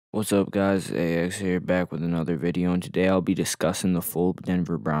What's up guys, AX here, back with another video, and today I'll be discussing the full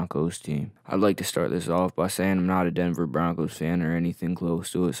Denver Broncos team. I'd like to start this off by saying I'm not a Denver Broncos fan or anything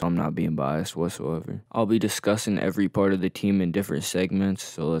close to it, so I'm not being biased whatsoever. I'll be discussing every part of the team in different segments,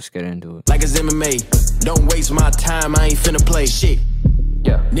 so let's get into it. Like it's MMA, don't waste my time, I ain't finna play shit.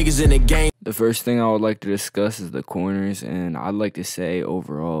 Yeah, niggas in the game. The first thing I would like to discuss is the corners, and I'd like to say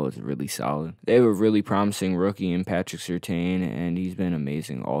overall it's really solid. They have a really promising rookie in Patrick Surtain, and he's been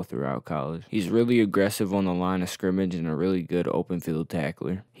amazing all throughout college. He's really aggressive on the line of scrimmage and a really good open field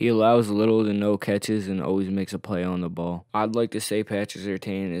tackler. He allows little to no catches and always makes a play on the ball. I'd like to say Patrick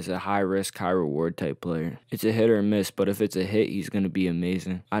Surtain is a high risk, high reward type player. It's a hit or miss, but if it's a hit, he's going to be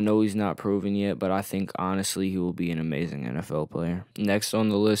amazing. I know he's not proven yet, but I think honestly he will be an amazing NFL player. Next on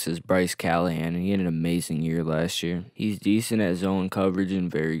the list is Bryce Callahan, and he had an amazing year last year. He's decent at zone coverage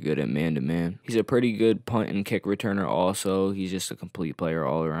and very good at man-to-man. He's a pretty good punt and kick returner also. He's just a complete player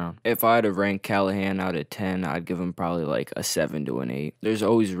all around. If I had to rank Callahan out of 10, I'd give him probably like a 7 to an 8. There's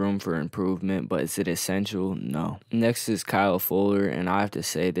always room for improvement, but is it essential? No. Next is Kyle Fuller, and I have to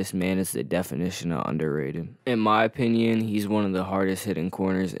say this man is the definition of underrated. In my opinion, he's one of the hardest hitting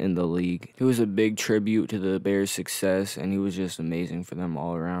corners in the league. He was a big tribute to the Bears' success, and he was just amazing for them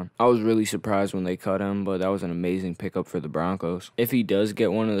all around. I was really surprised when they cut him, but that was an amazing pickup for the Broncos. If he does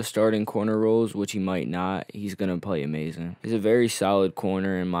get one of the starting corner roles, which he might not, he's going to play amazing. He's a very solid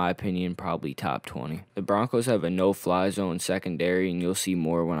corner, in my opinion, probably top 20. The Broncos have a no-fly zone secondary, and you'll see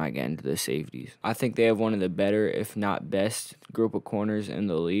more when I get into the safeties. I think they have one of the better, if not best, group of corners in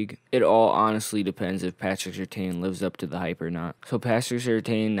the league. It all honestly depends if Patrick Surtain lives up to the hype or not. So Patrick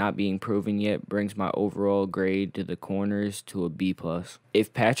Surtain not being proven yet brings my overall grade to the corners to a B+.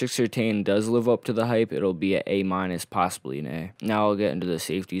 If Patrick Surtain does live up to the hype, it'll be an A-, possibly an A. Now I'll get into the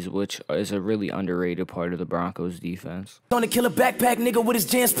safeties, which is a really underrated part of the Broncos defense. Gonna kill a backpack nigga with his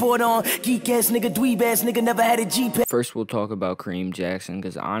Jansport on. Geek ass nigga, dweeb ass nigga, never had a G-Pack. First we'll talk about Kareem Jackson,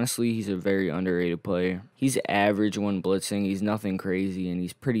 because honestly he's a very underrated player. He's average when blitzing, he's nothing crazy, and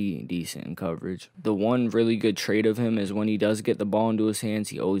he's pretty decent in coverage. The one really good trait of him is when he does get the ball into his hands,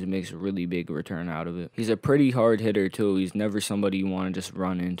 he always makes a really big return out of it. He's a pretty hard hitter too. He's never somebody you want to just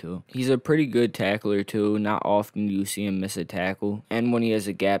run into. He's a pretty good tackler too. Not often do you see him miss a tackle, and when he has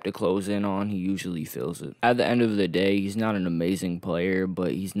a gap to close in on, he usually fills it. At the end of the day, he's not an amazing player,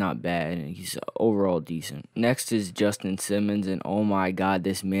 but he's not bad, and he's overall decent. Next is Justin Simmons, and oh my god,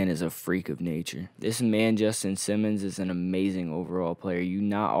 this man is a freak of nature. This man, Justin Simmons, is an amazing overall player.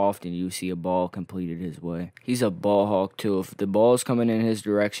 Not often you see a ball completed his way. He's a ball hawk too. If the ball is coming in his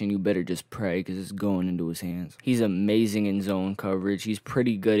direction, you better just pray because it's going into his hands. He's amazing in zone coverage. He's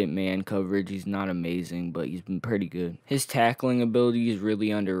pretty good at man coverage. He's not amazing, but he's been pretty good. His tackling ability is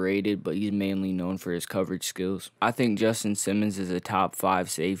really underrated, but he's mainly known for his coverage skills. I think Justin Simmons is a top 5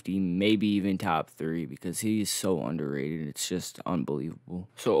 safety, maybe even top 3, because he's so underrated. It's just unbelievable.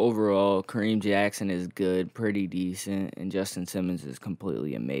 So overall, Kareem Jackson is good, pretty decent, and Justin Simmons is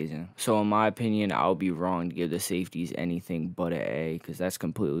completely amazing. So in my opinion, I'll be wrong to give the safeties anything but an A, because that's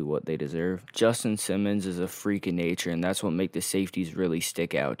completely what they deserve. Justin Simmons is a freak of nature, and that's what makes the safeties really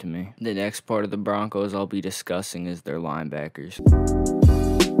stick out to me. The next part of the Broncos I'll be discussing is their linebackers.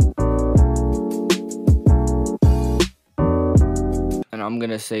 And I'm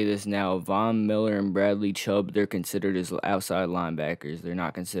going to say this now, Von Miller and Bradley Chubb, they're considered as outside linebackers. They're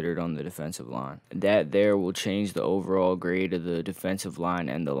not considered on the defensive line. That there will change the overall grade of the defensive line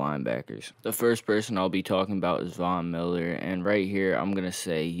and the linebackers. The first person I'll be talking about is Von Miller, and right here I'm going to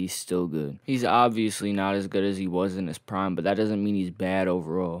say he's still good. He's obviously not as good as he was in his prime, but that doesn't mean he's bad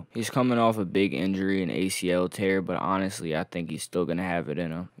overall. He's coming off a big injury, an ACL tear, but honestly I think he's still going to have it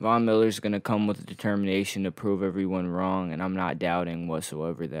in him. Von Miller's going to come with determination to prove everyone wrong, and I'm not doubting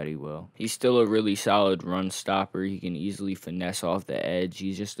whatsoever that he will. He's still a really solid run stopper. He can easily finesse off the edge.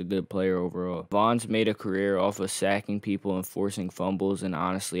 He's just a good player overall. Von's made a career off of sacking people and forcing fumbles, and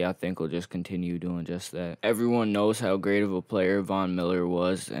honestly I think he'll just continue doing just that. Everyone knows how great of a player Von Miller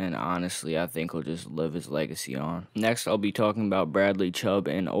was, and honestly I think he'll just live his legacy on. Next I'll be talking about Bradley Chubb,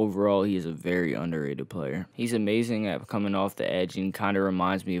 and overall he is a very underrated player. He's amazing at coming off the edge and kind of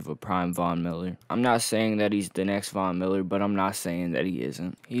reminds me of a prime Von Miller. I'm not saying that he's the next Von Miller, but I'm not saying that he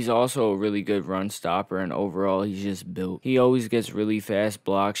isn't. He's also a really good run stopper, and overall he's just built. He always gets really fast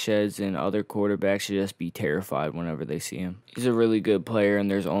block sheds, and other quarterbacks should just be terrified whenever they see him. He's a really good player, and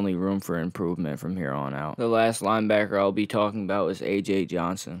there's only room for improvement from here on out. The last linebacker I'll be talking about is AJ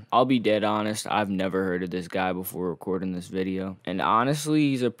Johnson. I'll be dead honest, I've never heard of this guy before recording this video, and honestly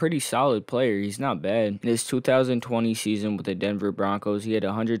he's a pretty solid player. He's not bad. In his 2020 season with the Denver Broncos, he had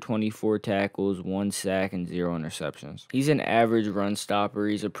 124 tackles, 1 sack, and 0 interceptions. He's an average run run stopper.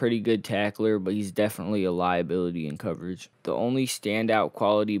 He's a pretty good tackler, but he's definitely a liability in coverage. The only standout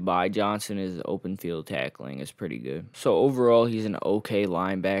quality by Johnson is open field tackling. It's pretty good. So overall, he's an okay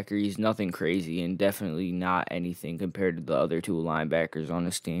linebacker. He's nothing crazy and definitely not anything compared to the other two linebackers on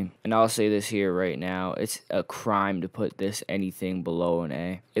his team. And I'll say this here right now, it's a crime to put this anything below an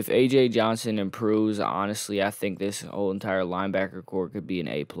A. If A.J. Johnson improves, honestly, I think this whole entire linebacker core could be an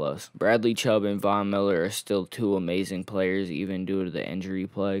A+. Bradley Chubb and Von Miller are still two amazing players, even due to the injury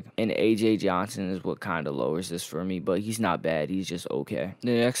plague. And A.J. Johnson is what kind of lowers this for me, but he's not bad. He's just okay.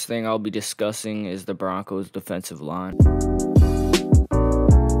 The next thing I'll be discussing is the Broncos' defensive line.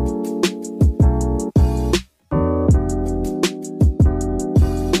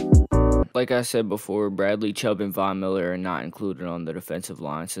 Like I said before, Bradley Chubb and Von Miller are not included on the defensive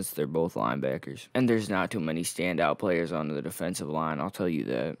line since they're both linebackers. And there's not too many standout players on the defensive line, I'll tell you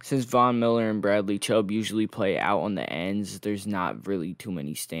that. Since Von Miller and Bradley Chubb usually play out on the ends, there's not really too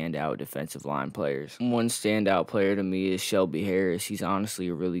many standout defensive line players. One standout player to me is Shelby Harris. He's honestly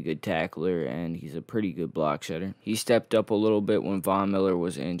a really good tackler, and he's a pretty good block shedder. He stepped up a little bit when Von Miller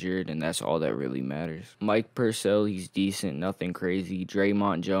was injured, and that's all that really matters. Mike Purcell, he's decent, nothing crazy.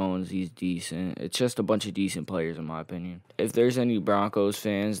 Draymond Jones, he's decent. It's just a bunch of decent players in my opinion. If there's any Broncos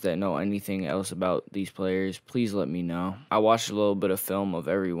fans that know anything else about these players, please let me know. I watched a little bit of film of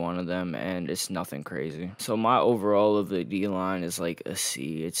every one of them and it's nothing crazy. So my overall of the D-line is like a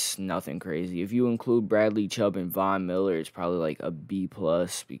C. It's nothing crazy. If you include Bradley Chubb and Von Miller, it's probably like a B+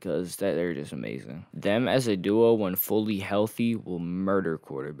 because they're just amazing. Them as a duo when fully healthy will murder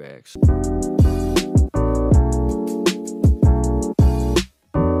quarterbacks.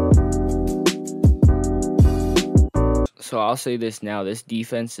 So I'll say this now, this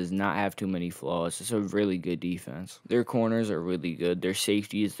defense does not have too many flaws. It's a really good defense. Their corners are really good. Their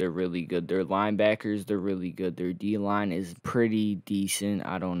safeties, they're really good. Their linebackers, they're really good. Their D-line is pretty decent.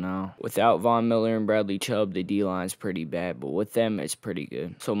 I don't know. Without Von Miller and Bradley Chubb, the D-line's pretty bad. But with them, it's pretty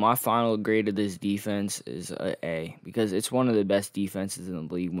good. So my final grade of this defense is an A. Because it's one of the best defenses in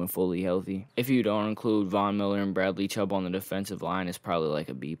the league when fully healthy. If you don't include Von Miller and Bradley Chubb on the defensive line, it's probably like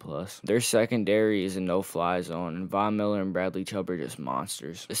a B+. Their secondary is a no-fly zone. And Von Miller and Bradley Chubb are just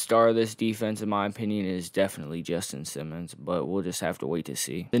monsters. The star of this defense, in my opinion, is definitely Justin Simmons, but we'll just have to wait to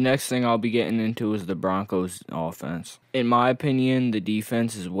see. The next thing I'll be getting into is the Broncos offense. In my opinion, the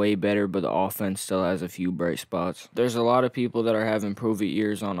defense is way better, but the offense still has a few bright spots. There's a lot of people that are having prove-it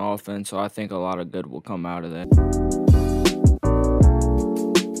years on offense, so I think a lot of good will come out of that.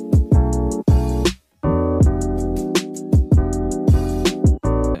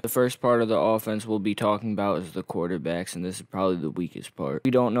 The first part of the offense we'll be talking about is the quarterbacks, and this is probably the weakest part.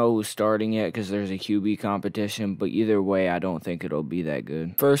 We don't know who's starting yet because there's a QB competition, but either way, I don't think it'll be that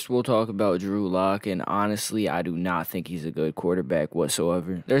good. First, we'll talk about Drew Lock, and honestly, I do not think he's a good quarterback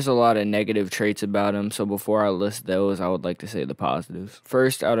whatsoever. There's a lot of negative traits about him, so before I list those, I would like to say the positives.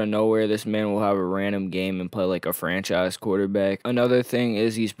 First, out of nowhere, this man will have a random game and play like a franchise quarterback. Another thing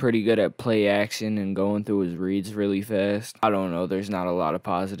is he's pretty good at play action and going through his reads really fast. I don't know, there's not a lot of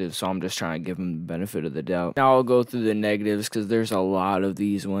positives, so I'm just trying to give him the benefit of the doubt. Now I'll go through the negatives because there's a lot of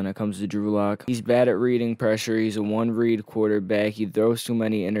these when it comes to Drew Lock. He's bad at reading pressure. He's a one-read quarterback. He throws too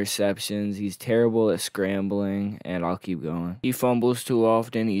many interceptions. He's terrible at scrambling, and I'll keep going. He fumbles too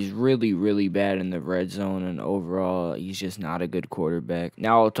often. He's really, really bad in the red zone, and overall, he's just not a good quarterback.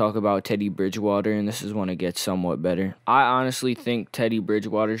 Now I'll talk about Teddy Bridgewater, and this is when it gets somewhat better. I honestly think Teddy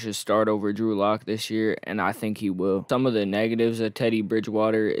Bridgewater should start over Drew Lock this year, and I think he will. Some of the negatives of Teddy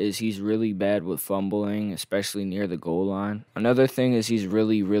Bridgewater is he's really bad with fumbling, especially near the goal line. Another thing is he's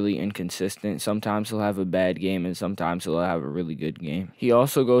really, really inconsistent. Sometimes he'll have a bad game and sometimes he'll have a really good game. He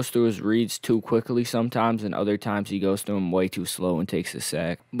also goes through his reads too quickly sometimes, and other times he goes through them way too slow and takes a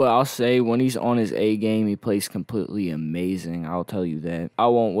sack. But I'll say when he's on his A game, he plays completely amazing. I'll tell you that. I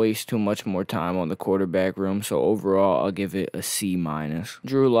won't waste too much more time on the quarterback room, so overall I'll give it a C-.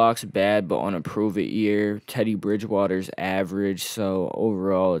 Drew Lock's bad, but on a prove-it year. Teddy Bridgewater's average, so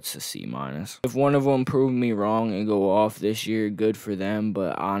overall it's a C-. If one of them prove me wrong and go off this year, good for them,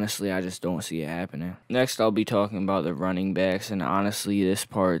 but honestly, I just don't see it happening. Next, I'll be talking about the running backs, and honestly, this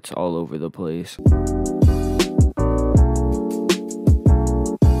part's all over the place.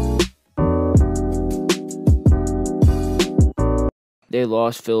 They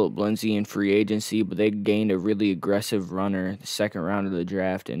lost Philip Lindsay in free agency, but they gained a really aggressive runner the second round of the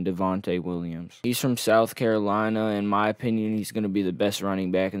draft in Devontae Williams. He's from South Carolina. In my opinion, he's going to be the best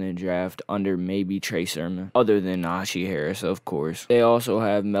running back in the draft under maybe Trey Sermon, other than Najee Harris, of course. They also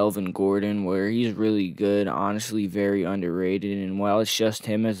have Melvin Gordon, where he's really good, honestly very underrated, and while it's just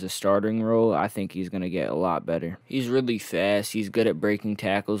him as the starting role, I think he's going to get a lot better. He's really fast. He's good at breaking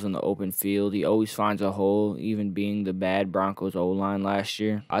tackles in the open field. He always finds a hole, even being the bad Broncos O-line last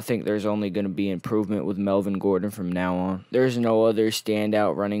year. I think there's only going to be improvement with Melvin Gordon from now on. There's no other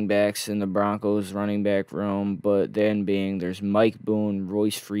standout running backs in the Broncos running back room, but then being there's Mike Boone,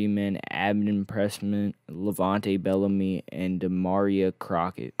 Royce Freeman, Abden Pressman, Levante Bellamy, and Demaria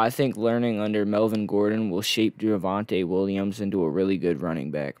Crockett. I think learning under Melvin Gordon will shape Javonte Williams into a really good running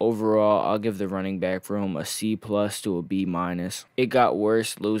back. Overall, I'll give the running back room a C+ to a B-. It got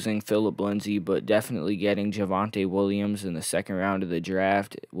worse losing Philip Lindsay, but definitely getting Javonte Williams in the second round of the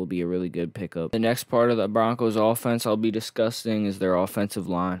draft will be a really good pickup. The next part of the Broncos offense I'll be discussing is their offensive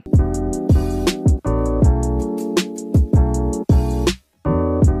line.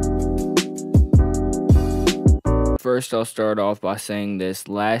 First, I'll start off by saying this.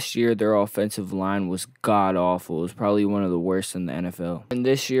 Last year, their offensive line was god-awful. It was probably one of the worst in the NFL. And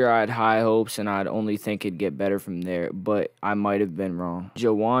this year, I had high hopes, and I'd only think it'd get better from there, but I might have been wrong.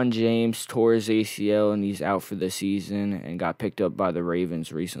 Jawan James tore his ACL, and he's out for the season, and got picked up by the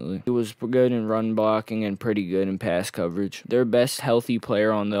Ravens recently. He was good in run blocking and pretty good in pass coverage. Their best healthy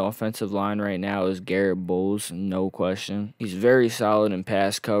player on the offensive line right now is Garrett Bowles, no question. He's very solid in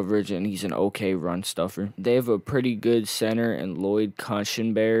pass coverage, and he's an okay run stuffer. They have a pretty good center in Lloyd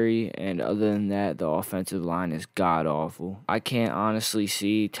Cushenberry, and other than that, the offensive line is god-awful. I can't honestly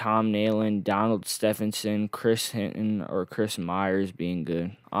see Tom Nalen, Donald Stephenson, Chris Hinton, or Chris Myers being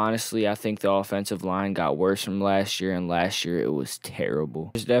good. Honestly, I think the offensive line got worse from last year, and last year it was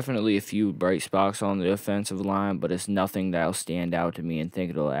terrible. There's definitely a few bright spots on the offensive line, but it's nothing that'll stand out to me and think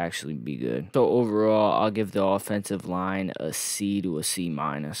it'll actually be good. So overall, I'll give the offensive line a C to a C-.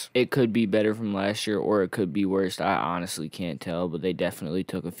 It could be better from last year, or it could be worse. I honestly can't tell, but they definitely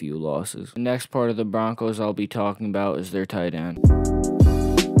took a few losses. The next part of the Broncos I'll be talking about is their tight end.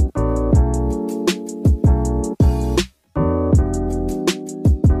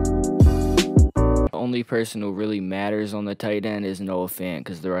 Only person who really matters on the tight end is Noah Fant,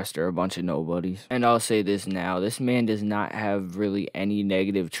 because the rest are a bunch of nobodies. And I'll say this now, this man does not have really any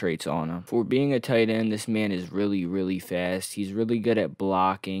negative traits on him. For being a tight end, this man is really fast. He's really good at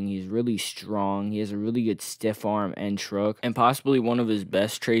blocking. He's really strong. He has a really good stiff arm and truck. And possibly one of his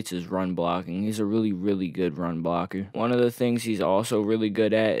best traits is run blocking. He's a really good run blocker. One of the things he's also really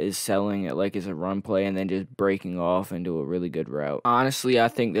good at is selling it like it's a run play and then just breaking off into a really good route. Honestly, I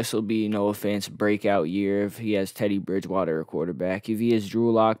think this will be Noah Fant's breakout year if he has Teddy Bridgewater a quarterback. If he has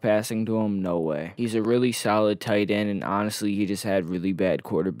Drew Lock passing to him, no way. He's a really solid tight end, and honestly, he just had really bad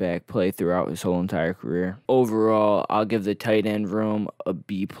quarterback play throughout his whole entire career. Overall, I'll give the tight end room a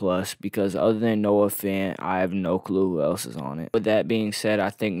B+, because other than Noah Fant, I have no clue who else is on it. With that being said, I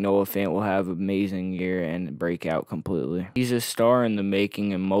think Noah Fant will have an amazing year and break out completely. He's a star in the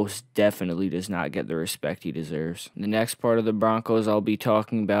making and most definitely does not get the respect he deserves. The next part of the Broncos I'll be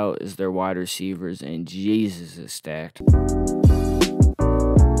talking about is their wide receivers, and Jesus is stacked.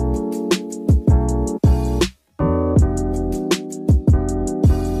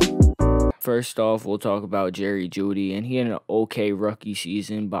 First off, we'll talk about Jerry Jeudy, and he had an okay rookie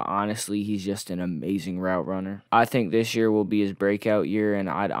season, but honestly, he's just an amazing route runner. I think this year will be his breakout year, and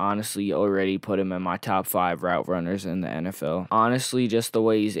I'd honestly already put him in my top 5 route runners in the NFL. Honestly, just the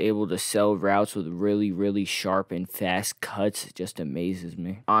way he's able to sell routes with really sharp and fast cuts just amazes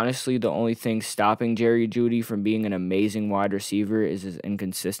me. Honestly, the only thing stopping Jerry Jeudy from being an amazing wide receiver is his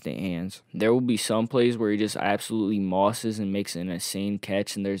inconsistent hands. There will be some plays where he just absolutely mosses and makes an insane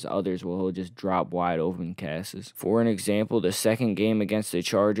catch, and there's others where he'll just drop wide open passes. For an example, the second game against the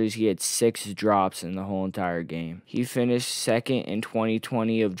Chargers, he had 6 drops in the whole entire game. He finished second in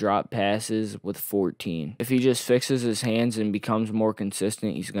 2020 of drop passes with 14. If he just fixes his hands and becomes more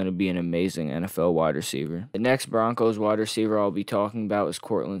consistent, he's going to be an amazing NFL wide receiver. The next Broncos wide receiver I'll be talking about is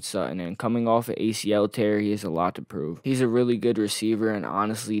Courtland Sutton, and coming off an ACL tear, he has a lot to prove. He's a really good receiver and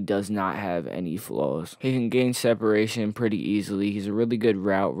honestly does not have any flaws. He can gain separation pretty easily. He's a really good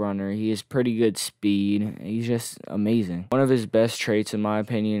route runner. He is pretty good speed. He's just amazing. One of his best traits, in my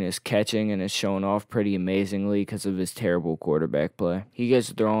opinion, is catching, and it's shown off pretty amazingly because of his terrible quarterback play. He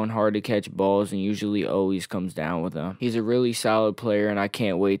gets thrown hard to catch balls and usually always comes down with them. He's a really solid player, and I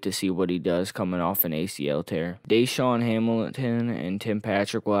can't wait to see what he does coming off an ACL tear. Deshaun Hamilton and Tim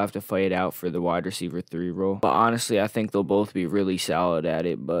Patrick will have to fight out for the wide receiver 3 role, but honestly, I think they'll both be really solid at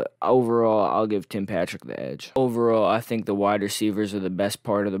it, but overall, I'll give Tim Patrick the edge. Overall, I think the wide receivers are the best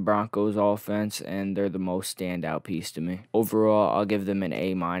part of the Broncos offense, and they're the most standout piece to me. Overall, I'll give them an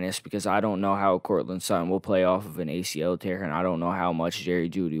A- because I don't know how Courtland Sutton will play off of an ACL tear, and I don't know how much Jerry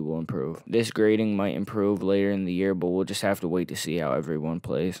Jeudy will improve. This grading might improve later in the year, but we'll just have to wait to see how everyone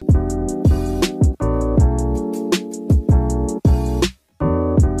plays.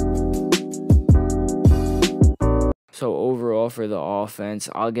 So overall for the offense,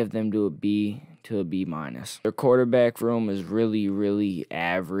 I'll give them to a B to a B-. Their quarterback room is really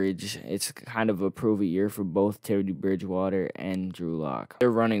average. It's kind of a prove-it year for both Teddy Bridgewater and Drew Lock. Their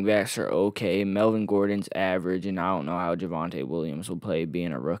running backs are okay. Melvin Gordon's average, and I don't know how Javonte Williams will play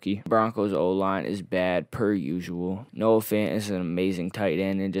being a rookie. Broncos O-line is bad per usual. Noah Fant is an amazing tight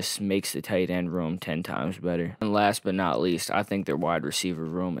end and just makes the tight end room 10 times better. And last but not least, I think their wide receiver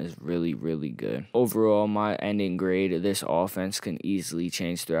room is really good. Overall, my ending grade of this offense can easily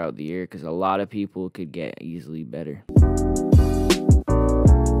change throughout the year because a lot of people could get easily better.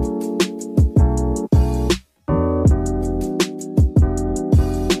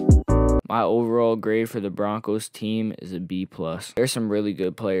 My overall grade for the Broncos team is a B+. There's some really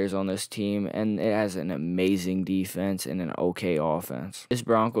good players on this team, and it has an amazing defense and an okay offense. This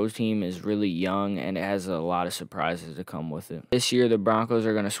Broncos team is really young, and it has a lot of surprises to come with it. This year, the Broncos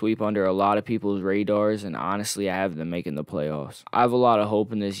are going to sweep under a lot of people's radars, and honestly, I have them making the playoffs. I have a lot of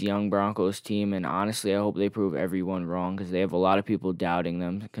hope in this young Broncos team, and honestly, I hope they prove everyone wrong because they have a lot of people doubting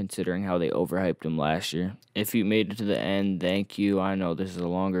them, considering how they overhyped them last year. If you made it to the end, thank you. I know this is a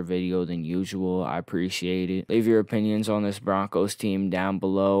longer video than usual. I appreciate it. Leave your opinions on this Broncos team down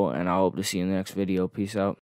below, and I hope to see you in the next video. Peace out.